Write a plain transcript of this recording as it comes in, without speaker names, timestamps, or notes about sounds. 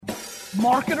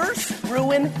Marketers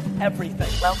ruin everything.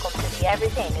 Welcome to the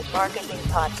Everything is Marketing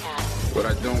podcast. What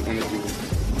I don't want to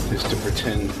do is to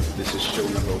pretend this is show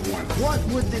number one. What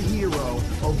would the hero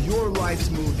of your life's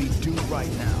movie do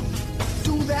right now?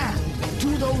 Do that.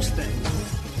 Do those things.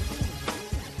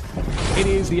 It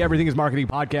is the Everything is Marketing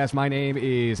podcast. My name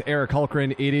is Eric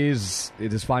Hulkran. It is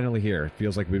finally here. It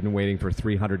feels like we've been waiting for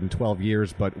 312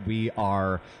 years, but we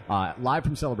are live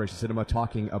from Celebration Cinema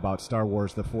talking about Star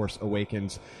Wars The Force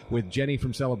Awakens with Jenny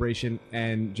from Celebration.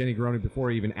 And Jenny Garoni,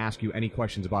 before I even ask you any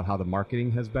questions about how the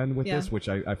marketing has been with this, which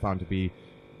I found to be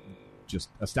just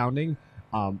astounding,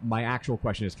 my actual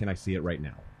question is, can I see it right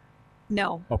now?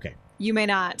 No. Okay. You may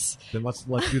not. Then let's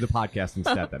do the podcast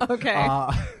instead then. Okay.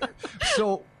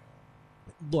 So...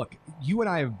 Look, you and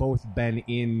I have both been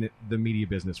in the media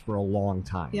business for a long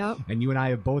time. Yep. And you and I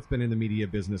have both been in the media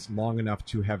business long enough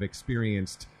to have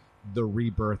experienced the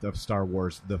rebirth of Star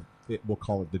Wars, we'll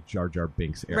call it the Jar Jar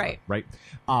Binks era. Right?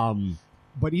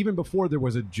 But even before there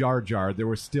was a Jar Jar, there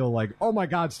was still like, oh my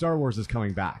God, Star Wars is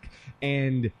coming back.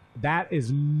 And that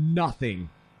is nothing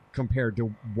compared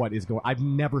to what is going on. I've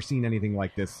never seen anything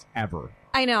like this ever.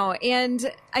 I know. And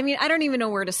I mean, I don't even know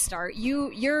where to start.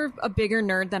 You're a bigger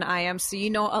nerd than I am, so you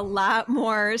know a lot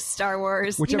more Star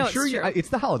Wars. Which I'm sure it's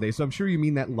the holidays, so I'm sure you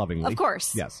mean that lovingly. Of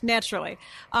course. Yes. Naturally.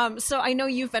 So I know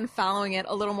you've been following it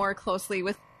a little more closely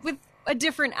with a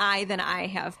different eye than I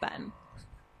have been.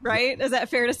 Right? Is that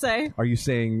fair to say? Are you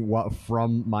saying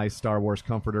from my Star Wars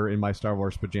comforter in my Star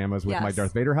Wars pajamas with my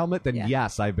Darth Vader helmet? Then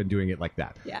yes, I've been doing it like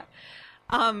that. Yeah.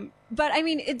 But I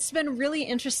mean, it's been really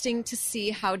interesting to see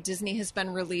how Disney has been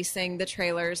releasing the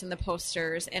trailers and the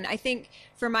posters. And I think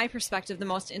from my perspective, the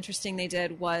most interesting they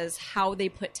did was how they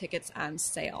put tickets on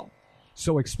sale.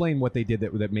 So explain what they did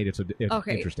that made it so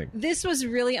interesting. This was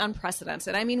really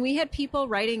unprecedented. I mean, we had people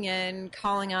writing in,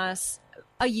 calling us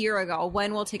a year ago,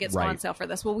 when will tickets go on sale for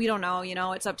this? Well, we don't know. You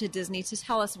know, it's up to Disney to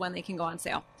tell us when they can go on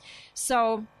sale.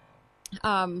 So...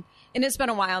 and it's been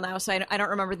a while now, so I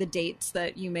don't remember the dates.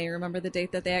 That you may remember the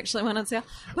date that they actually went on sale.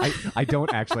 I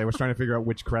don't actually. I was trying to figure out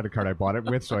which credit card I bought it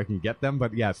with so I can get them,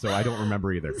 but yeah, so I don't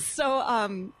remember either.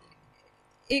 So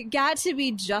it got to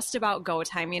be just about go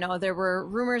time. You know, there were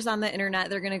rumors on the internet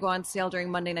they're going to go on sale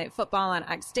during Monday Night Football on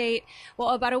X date. Well,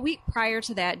 about a week prior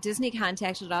to that, Disney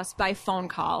contacted us by phone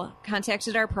call,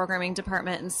 contacted our programming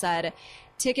department and said,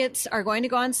 tickets are going to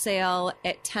go on sale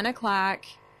at 10 o'clock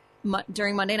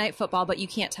during Monday Night Football, but you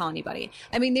can't tell anybody.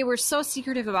 I mean, they were so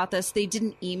secretive about this, they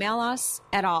didn't email us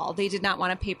at all. They did not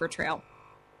want a paper trail.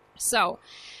 So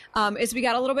as we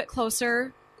got a little bit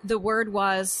closer, the word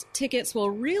was tickets will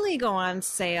really go on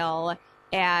sale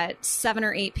at 7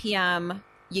 or 8 p.m.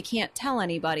 You can't tell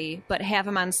anybody, but have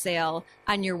them on sale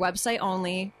on your website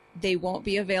only. They won't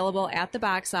be available at the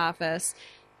box office.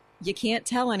 You can't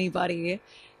tell anybody.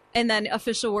 And then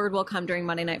official word will come during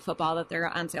Monday Night Football that they're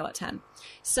on sale at 10.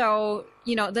 So,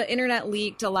 you know, the internet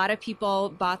leaked. A lot of people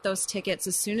bought those tickets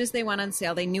as soon as they went on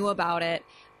sale. They knew about it.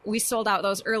 We sold out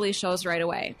those early shows right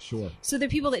away. Sure. So the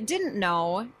people that didn't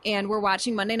know and were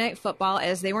watching Monday Night Football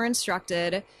as they were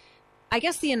instructed, I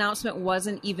guess the announcement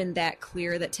wasn't even that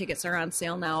clear that tickets are on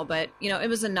sale now. But, you know, it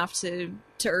was enough to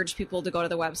urge people to go to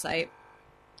the website,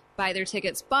 buy their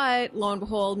tickets. But lo and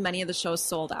behold, many of the shows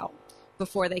sold out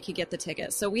before they could get the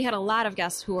tickets. So we had a lot of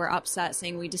guests who were upset,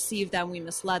 saying we deceived them, we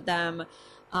misled them.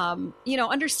 You know,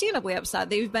 understandably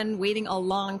upset. They've been waiting a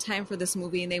long time for this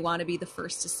movie and they want to be the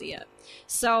first to see it.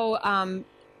 So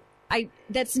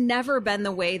that's never been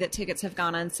the way that tickets have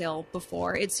gone on sale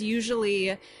before. It's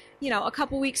usually, you know, a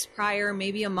couple weeks prior,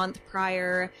 maybe a month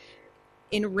prior.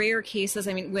 In rare cases,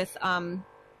 I mean, with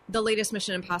the latest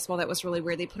Mission Impossible, that was really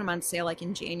weird. They put them on sale like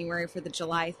in January for the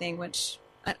July thing, which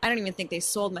I don't even think they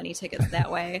sold many tickets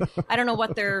that way. I don't know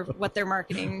what their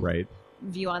marketing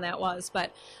view on that was,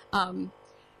 but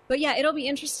yeah, it'll be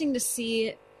interesting to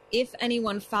see if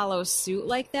anyone follows suit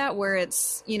like that, where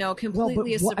it's, you know,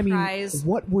 completely a surprise.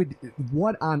 I mean,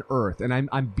 what on earth? And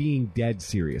I'm being dead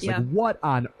serious. Yeah. Like, what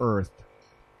on earth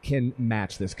can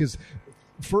match this? Because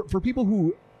for people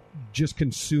who just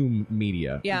consume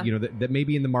media, you know, that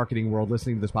maybe in the marketing world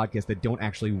listening to this podcast that don't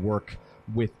actually work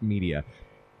with media.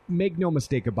 Make no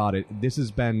mistake about it, this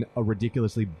has been a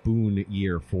ridiculously boon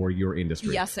year for your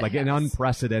industry. Yes, it like has. an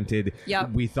unprecedented.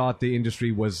 Yep. We thought the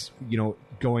industry was, you know,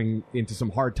 going into some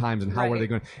hard times, and how are they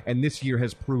going? And this year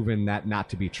has proven that not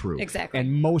to be true. Exactly.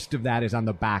 And most of that is on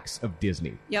the backs of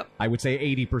Disney. Yep. I would say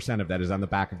 80% of that is on the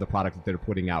back of the product that they're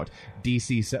putting out.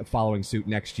 DC following suit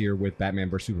next year with Batman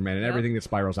vs. Superman and everything that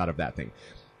spirals out of that thing.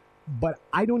 But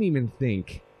I don't even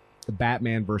think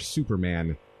Batman vs.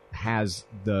 Superman has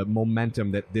the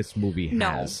momentum that this movie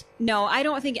has. No, I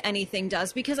don't think anything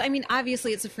does, because I mean,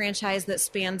 obviously it's a franchise that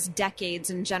spans decades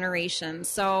and generations.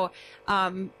 So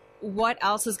what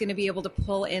else is going to be able to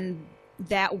pull in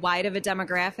that wide of a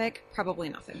demographic? Probably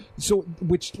nothing. So,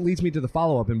 which leads me to the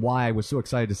follow-up and why I was so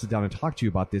excited to sit down and talk to you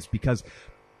about this, because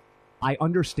I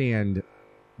understand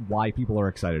why people are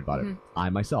excited about it. I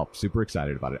myself, super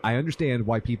excited about it. I understand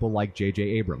why people like J.J.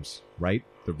 Abrams, right?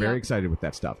 They're very excited with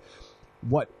that stuff.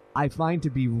 What I find to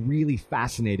be really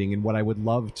fascinating, and what I would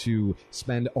love to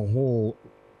spend a whole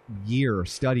year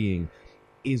studying,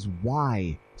 is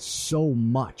why so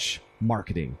much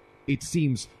marketing. It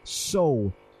seems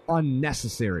so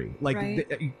unnecessary. Like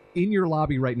in your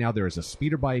lobby right now, there is a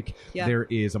speeder bike, there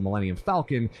is a Millennium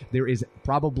Falcon, there is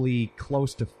probably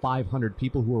close to 500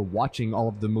 people who are watching all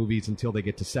of the movies until they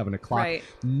get to 7 o'clock.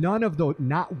 None of those,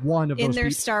 not one of those in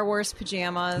their Star Wars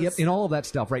pajamas. Yep, and all of that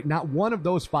stuff, right? Not one of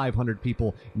those 500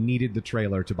 people needed the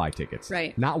trailer to buy tickets.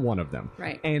 Right. Not one of them.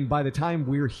 Right. And by the time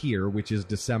we're here, which is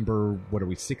December, what are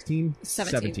we, 16?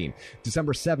 17.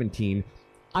 December 17,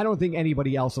 I don't think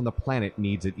anybody else on the planet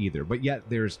needs it either. But yet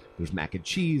there's mac and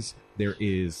cheese. There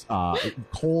is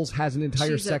Kohl's has an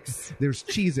entire section. There's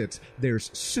Cheez-Its.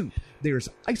 There's soup. There's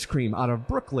ice cream out of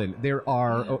Brooklyn. There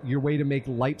are your way to make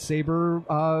lightsaber,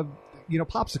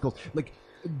 popsicles. Like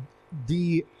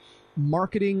the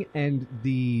marketing and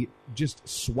the just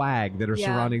swag that are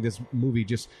surrounding this movie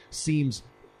just seems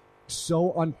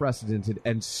so unprecedented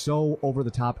and so over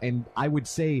the top, and I would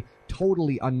say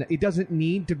totally it doesn't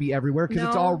need to be everywhere because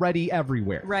it's already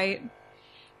everywhere. Right.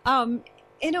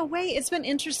 In a way, it's been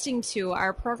interesting too.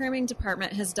 Our programming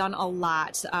department has done a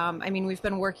lot. I mean, we've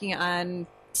been working on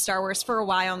Star Wars for a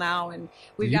while now, and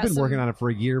you've been working on it for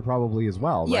a year probably as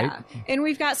well, right? Yeah, and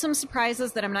we've got some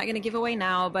surprises that I'm not going to give away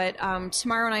now, but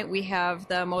tomorrow night we have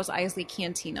the Mos Eisley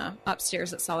Cantina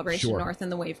upstairs at Celebration North in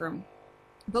the Wave Room.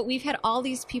 But we've had all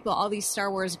these people, all these Star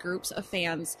Wars groups of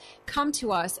fans come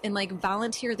to us and like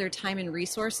volunteer their time and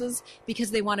resources because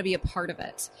they want to be a part of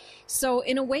it. So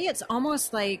in a way, it's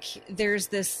almost like there's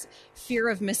this fear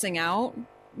of missing out,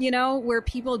 where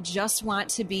people just want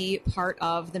to be part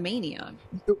of the mania.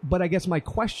 But I guess my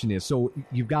question is, so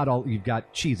you've got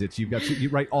Cheez-Its, you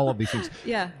write all of these things.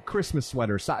 Christmas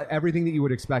sweaters, everything that you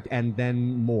would expect, and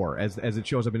then more as it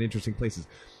shows up in interesting places.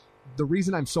 The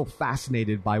reason I'm so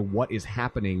fascinated by what is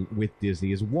happening with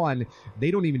Disney is, one,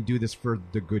 they don't even do this for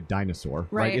The Good Dinosaur,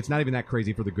 right? It's not even that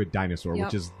crazy for The Good Dinosaur,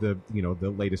 which is the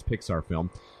latest Pixar film.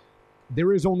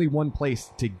 There is only one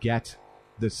place to get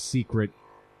the secret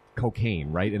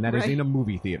cocaine, right? And that is in a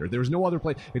movie theater. There's no other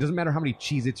place. It doesn't matter how many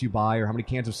Cheez-Its you buy or how many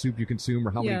cans of soup you consume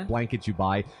or how many blankets you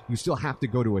buy. You still have to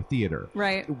go to a theater.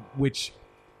 Right. Which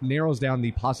narrows down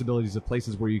the possibilities of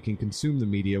places where you can consume the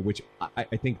media, which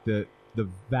I think the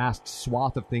vast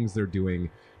swath of things they're doing,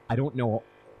 I don't know.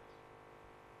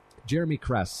 Jeremy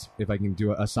Kress, if I can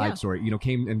do a side story,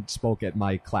 came and spoke at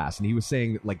my class, and he was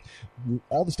saying that, like,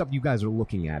 all the stuff you guys are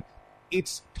looking at,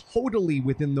 it's totally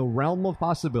within the realm of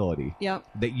possibility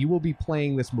that you will be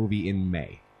playing this movie in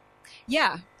May.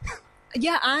 Yeah.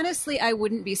 Yeah, honestly, I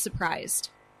wouldn't be surprised.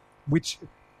 Which,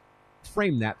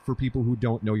 frame that for people who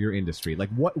don't know your industry. Like,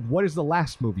 what is the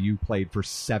last movie you played for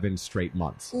 7 straight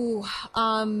months? Ooh,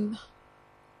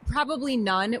 probably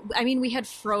none. I mean, we had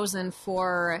Frozen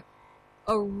for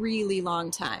a really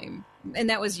long time, and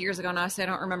that was years ago now, so I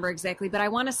don't remember exactly, but I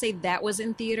want to say that was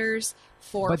in theaters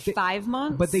for 5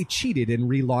 months. But they cheated and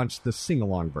relaunched the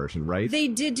sing-along version, right? They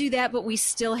did do that, but we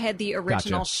still had the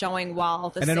original showing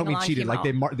while the sing-along came out. And I don't mean cheated, like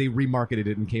they remarketed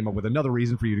it and came up with another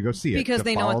reason for you to go see it. Because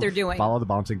they know what they're doing. Follow the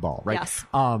bouncing ball, right? Yes.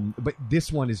 But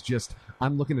this one is just,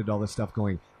 I'm looking at all this stuff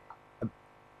going,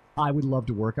 I would love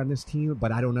to work on this team,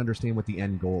 but I don't understand what the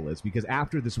end goal is, because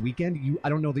after this weekend, I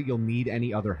don't know that you'll need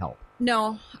any other help.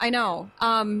 No, I know.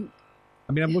 I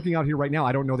mean, I'm looking out here right now.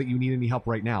 I don't know that you need any help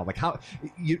right now. Like, how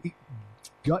you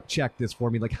gut check this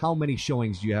for me? Like, how many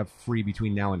showings do you have free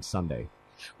between now and Sunday?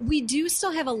 We do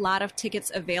still have a lot of tickets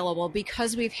available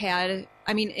because we've had,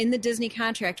 I mean, in the Disney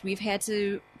contract, we've had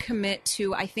to commit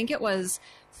to, I think it was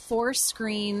 4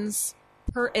 screens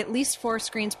at least 4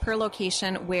 screens per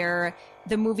location where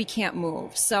the movie can't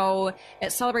move. So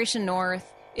at Celebration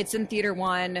North, it's in Theater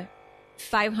 1,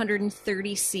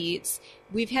 530 seats.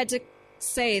 We've had to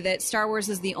say that Star Wars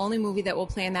is the only movie that will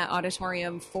play in that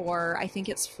auditorium for, I think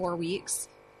it's 4 weeks.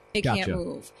 It can't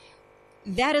move.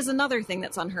 That is another thing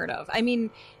that's unheard of. I mean,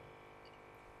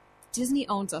 Disney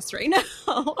owns us right now.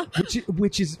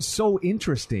 which is so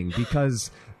interesting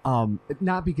because,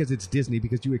 not because it's Disney,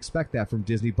 because you expect that from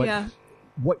Disney, but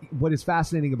what is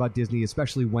fascinating about Disney,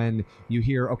 especially when you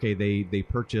hear, okay, they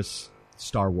purchase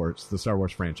Star Wars, the Star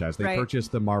Wars franchise. They Right.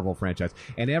 purchased the Marvel franchise.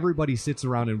 And everybody sits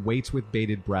around and waits with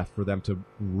bated breath for them to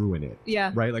ruin it.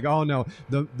 Yeah. Right? Like, oh no,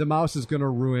 the mouse is going to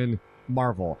ruin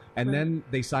Marvel. And then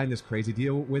they signed this crazy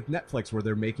deal with Netflix where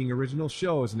they're making original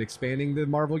shows and expanding the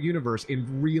Marvel universe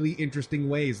in really interesting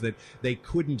ways that they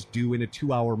couldn't do in a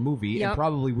 2-hour movie and Yep.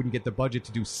 probably wouldn't get the budget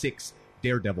to do 6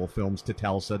 Daredevil films to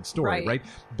tell said story, right?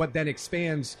 But then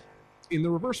expands in the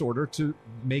reverse order to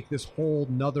make this whole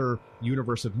nother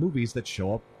universe of movies that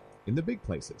show up in the big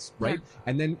places, right? Yeah.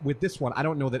 And then with this one, I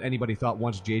don't know that anybody thought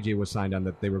once JJ was signed on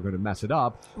that they were going to mess it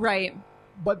up, Right.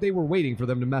 but they were waiting for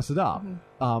them to mess it up.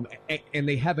 Mm-hmm. And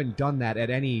they haven't done that at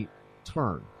any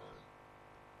turn.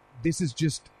 This is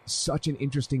just such an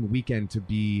interesting weekend to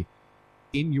be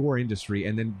in your industry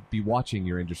and then be watching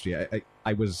your industry.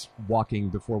 I was walking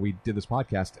before we did this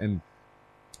podcast, and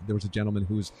there was a gentleman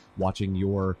who's watching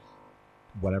your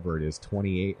whatever it is,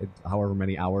 28, however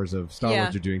many hours of Star Yeah.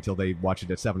 Wars you're doing till they watch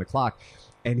it at 7 o'clock.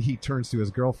 And he turns to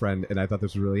his girlfriend, and I thought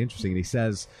this was really interesting. And he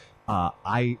says,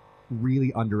 I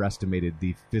really underestimated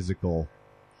the physical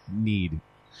need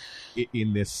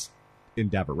in this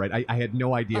endeavor, right? I had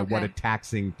no idea what a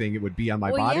taxing thing it would be on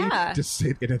my Well, body yeah. to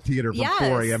sit in a theater from Yes.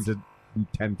 4 a.m. to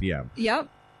 10 p.m. Yep.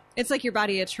 It's like your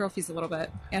body atrophies a little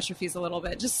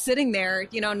bit, just sitting there,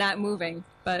 not moving.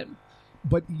 But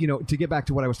to get back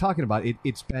to what I was talking about,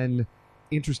 it's been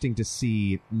interesting to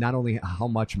see not only how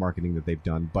much marketing that they've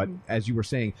done, but as you were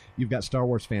saying, you've got Star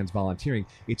Wars fans volunteering.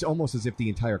 It's almost as if the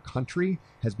entire country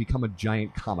has become a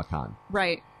giant Comic-Con.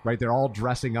 right. Right? They're all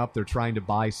dressing up. They're trying to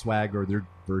buy swag or their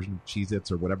version of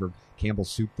Cheez-Its or whatever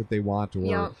Campbell's soup that they want or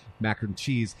Yep. mac and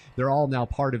cheese. They're all now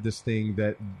part of this thing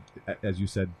that, as you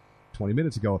said 20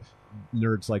 minutes ago,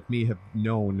 nerds like me have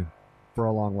known for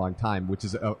a long, long time, which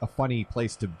is a funny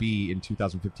place to be in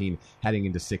 2015 heading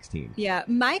into 16. Yeah.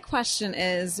 My question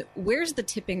is, where's the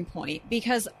tipping point?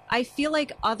 Because I feel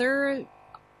like other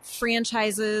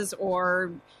franchises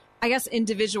or I guess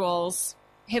individuals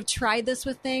have tried this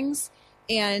with things,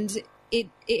 and it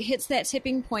hits that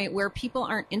tipping point where people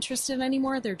aren't interested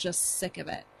anymore. They're just sick of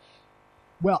it.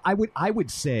 Well, I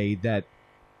would say that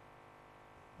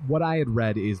what I had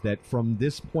read is that from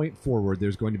this point forward,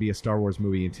 there's going to be a Star Wars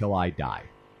movie until I die,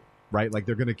 right? Like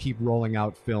they're going to keep rolling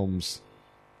out films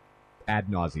ad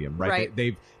nauseum, right?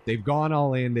 Right. They've gone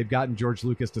all in. They've gotten George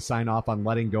Lucas to sign off on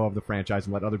letting go of the franchise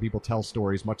and let other people tell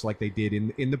stories, much like they did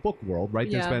in the book world, right?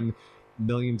 Yeah. There's been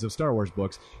millions of Star Wars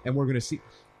books, and we're going to see.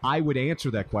 I would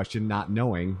answer that question not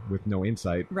knowing, with no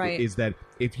insight, Right. is that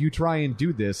if you try and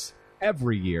do this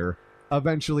every year,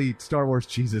 eventually Star Wars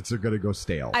Cheez-Its are going to go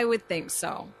stale. I would think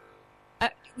so.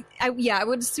 I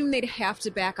would assume they'd have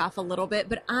to back off a little bit.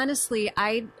 But honestly,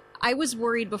 I was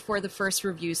worried before the first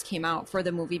reviews came out for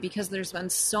the movie because there's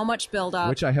been so much build-up.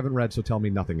 Which I haven't read, so tell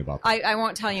me nothing about that. I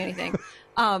won't tell you anything.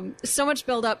 So much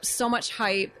build-up, so much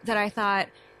hype that I thought,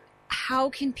 how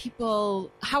can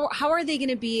people, how are they going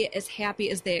to be as happy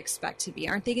as they expect to be?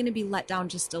 Aren't they going to be let down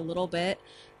just a little bit?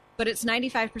 But it's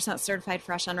 95% certified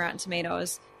fresh on Rotten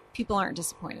Tomatoes. People aren't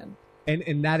disappointed.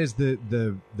 And that is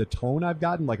the tone I've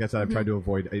gotten. Like I said, I've tried to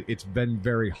avoid. It's been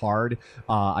very hard.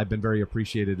 I've been very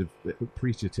appreciative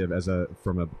as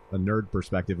from a nerd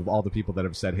perspective of all the people that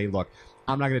have said, "Hey, look,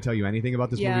 I'm not going to tell you anything about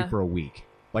this Yeah. movie for a week.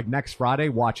 Like next Friday,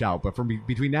 watch out. But from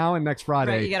between now and next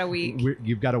Friday, Right, you got a week.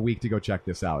 You've got a week to go check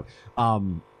this out."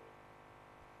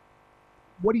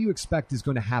 What do you expect is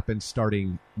going to happen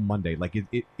starting Monday? Like,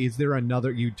 is there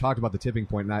another? You talked about the tipping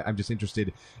point, and I'm just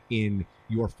interested in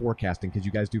your forecasting because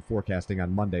you guys do forecasting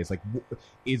on Mondays. Like,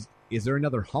 is there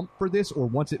another hump for this, or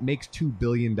once it makes $2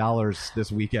 billion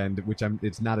this weekend, which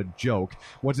it's not a joke.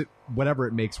 Once it whatever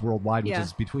it makes worldwide, which Yeah.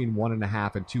 is between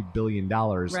 $1.5 and $2 billion,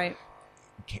 Right.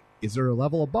 Is there a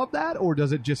level above that, or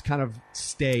does it just kind of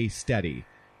stay steady?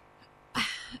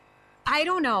 I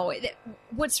don't know.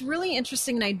 What's really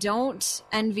interesting, and I don't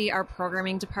envy our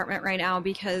programming department right now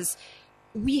because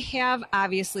we have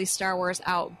obviously Star Wars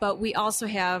out, but we also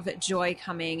have Joy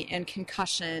coming and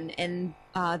Concussion and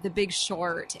The Big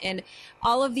Short and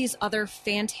all of these other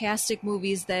fantastic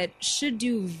movies that should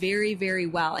do very, very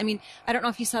well. I mean, I don't know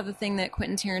if you saw the thing that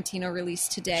Quentin Tarantino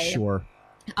released today. Sure.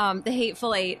 The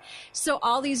Hateful Eight. So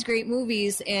all these great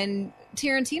movies, and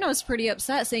Tarantino's pretty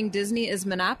upset saying Disney is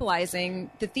monopolizing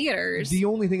the theaters. The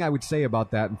only thing I would say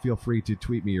about that, and feel free to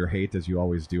tweet me your hate as you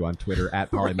always do on Twitter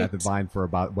at PolyMethodVine for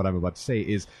about what I'm about to say,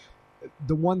 is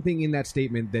the one thing in that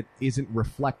statement that isn't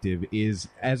reflective is,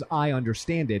 as I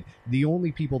understand it, the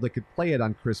only people that could play it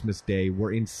on Christmas Day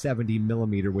were in 70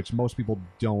 millimeter, which most people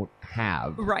don't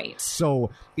have. Right.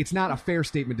 So it's not a fair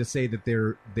statement to say that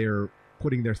they're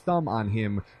putting their thumb on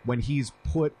him when he's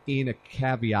put in a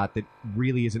caveat that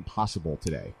really isn't possible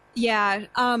today. Yeah.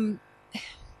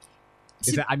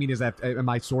 Am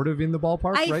I sort of in the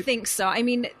ballpark? I right? think so. I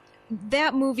mean,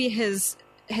 that movie has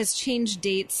changed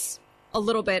dates a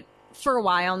little bit for a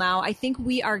while now. I think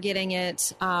we are getting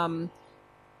it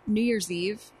New Year's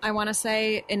Eve, I want to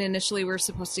say, and initially we were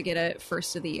supposed to get it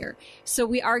first of the year. So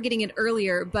we are getting it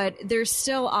earlier, but there's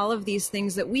still all of these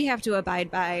things that we have to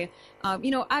abide by.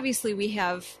 Obviously we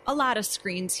have a lot of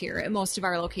screens here at most of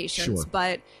our locations, Sure.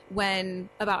 but when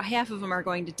about half of them are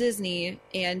going to Disney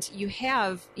and you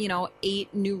have,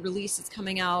 8 new releases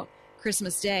coming out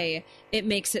Christmas Day, it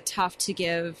makes it tough to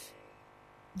give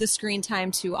the screen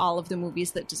time to all of the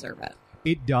movies that deserve it.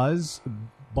 It does.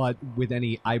 But with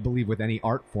any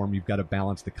art form, you've got to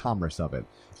balance the commerce of it.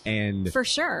 And For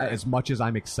sure. as much as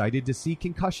I'm excited to see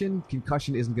Concussion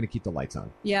isn't going to keep the lights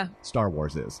on. Yeah. Star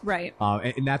Wars is. Right.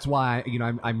 And that's why,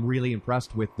 I'm really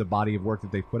impressed with the body of work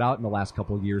that they've put out in the last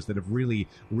couple of years that have really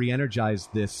re-energized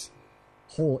this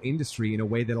whole industry in a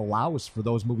way that allows for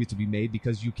those movies to be made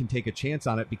because you can take a chance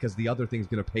on it because the other thing's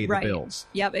going to pay the Right. bills.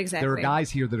 Yep, exactly. There are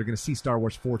guys here that are going to see Star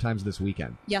Wars 4 times this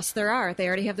weekend. Yes, there are. They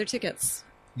already have their tickets.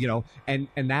 And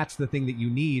that's the thing that you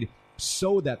need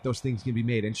so that those things can be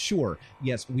made. And sure,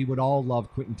 yes, we would all love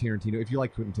Quentin Tarantino. If you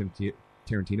like Quentin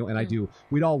Tarantino, and I do,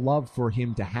 we'd all love for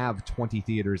him to have 20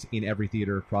 theaters in every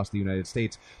theater across the United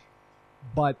States.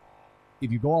 But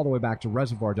if you go all the way back to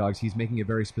Reservoir Dogs, he's making a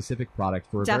very specific product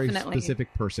for a very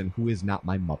specific person who is not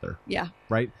my mother. Yeah.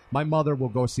 Right? My mother will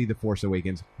go see The Force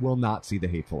Awakens, will not see The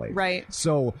Hateful Eight. Right.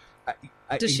 So...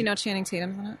 Does she know Channing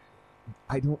Tatum's in it?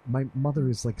 I don't. My mother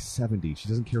is like 70. She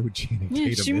doesn't care who Channing Tatum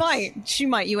is. She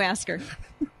might. You ask her.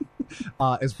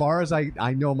 As far as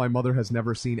I know, my mother has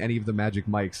never seen any of the Magic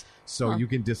Mikes, so you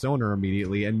can disown her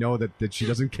immediately and know that she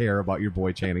doesn't care about your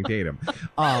boy Channing Tatum.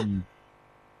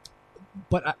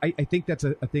 But I think that's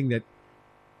a thing that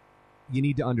you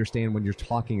need to understand when you're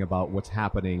talking about what's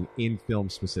happening in film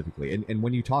specifically. And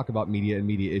when you talk about media and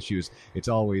media issues, it's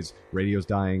always radio's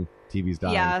dying, TV's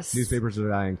dying, yes. newspapers are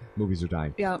dying, movies are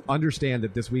dying. Yep. Understand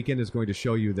that this weekend is going to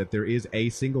show you that there is a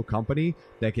single company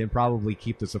that can probably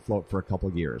keep this afloat for a couple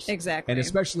of years. Exactly. And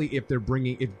especially if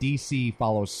if DC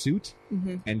follows suit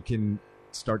and can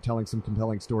start telling some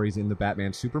compelling stories in the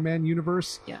Batman Superman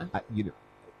universe. Yeah.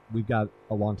 We've got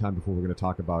a long time before we're going to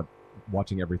talk about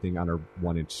watching everything on our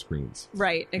 1-inch screens.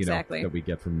 Right, exactly. That we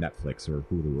get from Netflix or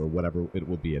Hulu or whatever it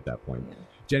will be at that point. Yeah.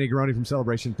 Jenny Garoni from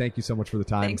Celebration, thank you so much for the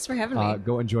time. Thanks for having me.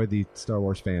 Go enjoy the Star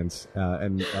Wars fans.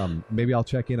 And maybe I'll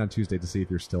check in on Tuesday to see if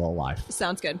you're still alive.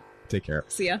 Sounds good. Take care.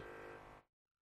 See ya.